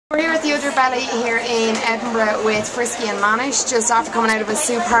underbelly here in Edinburgh with Frisky and Mannish just after coming out of a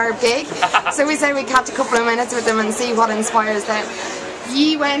superb gig. So we said we'd catch a couple of minutes with them and see what inspires them.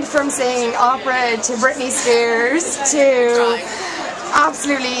 Ye went from singing opera to Britney Spears to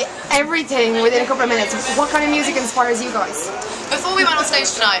absolutely everything within a couple of minutes. What kind of music inspires you guys? Before we went on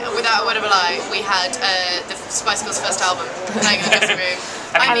stage tonight, without a word of a lie, we had the Spice Girls' first album playing in the dressing room.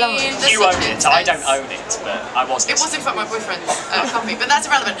 I mean, you own it. I don't own it, but I was. It was in fact my boyfriend's copy, but that's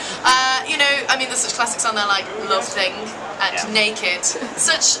irrelevant. You know, I mean, there's such classics on there like Love Thing and Naked.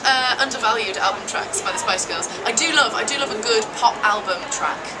 Such undervalued album tracks by the Spice Girls. I do love a good pop album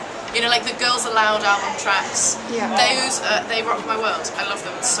track. You know, like the Girls Aloud album tracks. Yeah. Those, they rock my world. I love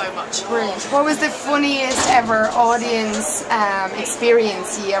them so much. Brilliant. What was the funniest ever audience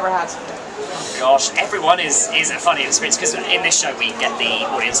experience you ever had? Gosh, everyone is a funny experience because in this show we get the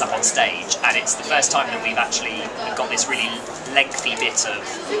audience up on stage and it's the first time that we've got this really lengthy bit of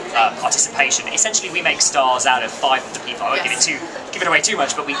participation. Essentially we make stars out of 5 of the people. I won't give it away too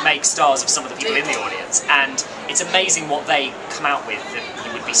much, but we make stars of some of the people in the audience, and it's amazing what they come out with that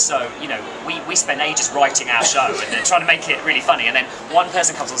you would be so, you know, we spend ages writing our show and then trying to make it really funny, and then one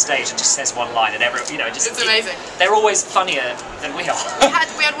person comes on stage and just says one line and everyone, you know, just, it's amazing. They're always funnier than we are.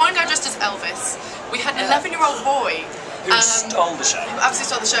 We had one guy dressed as Elvis. We had an 11-year-old boy who stole the show. Absolutely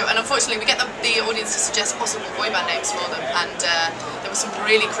stole the show, and unfortunately we get the audience to suggest possible boy band names for them, and there were some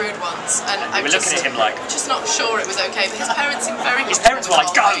really crude ones, and we were looking at him like, just not sure it was okay, but his parents seemed very his parents were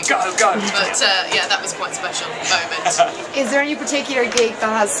like, go, go, go. But yeah, that was quite a special moment. Is there any particular gig that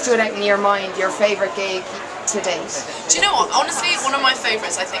has stood out in your mind, your favourite gig to date? Do you know what? Honestly, one of my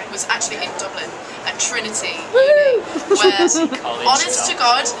favourites, I think, was actually in Dublin at Trinity Uni, where, honest to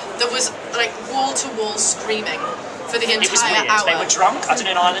God, there was like wall-to-wall screaming for the entire It was weird. hour. They were drunk. I don't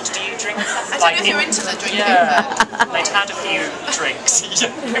know in Ireland, do you drink? I don't know if you're into the drinking. Yeah, they'd had a few drinks.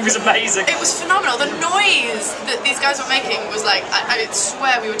 It was amazing. It was phenomenal. The noise that these guys were making was like, I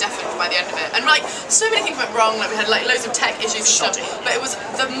swear we were deafened by the end of it. And like, so many things went wrong. Like we had like loads of tech issues and stuff. But it was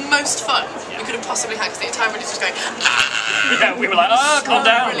the most fun we could have possibly had because the entire audience was going. Yeah, we were like, oh, calm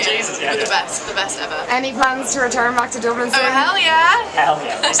down, brilliant. Jesus. Yeah, the best ever. Any plans to return back to Dublin soon? Oh hell yeah! Hell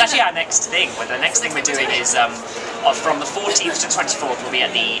yeah! It's actually our next thing. The next thing we're doing is from the 14th to 24th, we'll be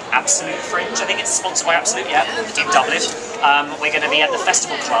at the Absolute Fringe. I think it's sponsored by Absolute, in Dublin. We're going to be at the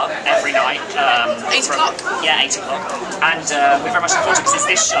Festival Club every night. 8 o'clock? Yeah, 8 o'clock. And we're very much looking forward to it because it's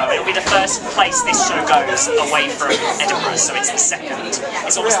this show. It'll be the first place this show goes away from Edinburgh, so it's the second.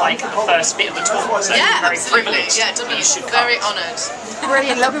 It's almost like the first bit of the tour, so yeah, very privileged. Yeah, Dublin is very honoured.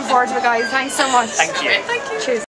 Brilliant, looking forward to it guys. Thanks so much. Thank you. Thank you. Cheers.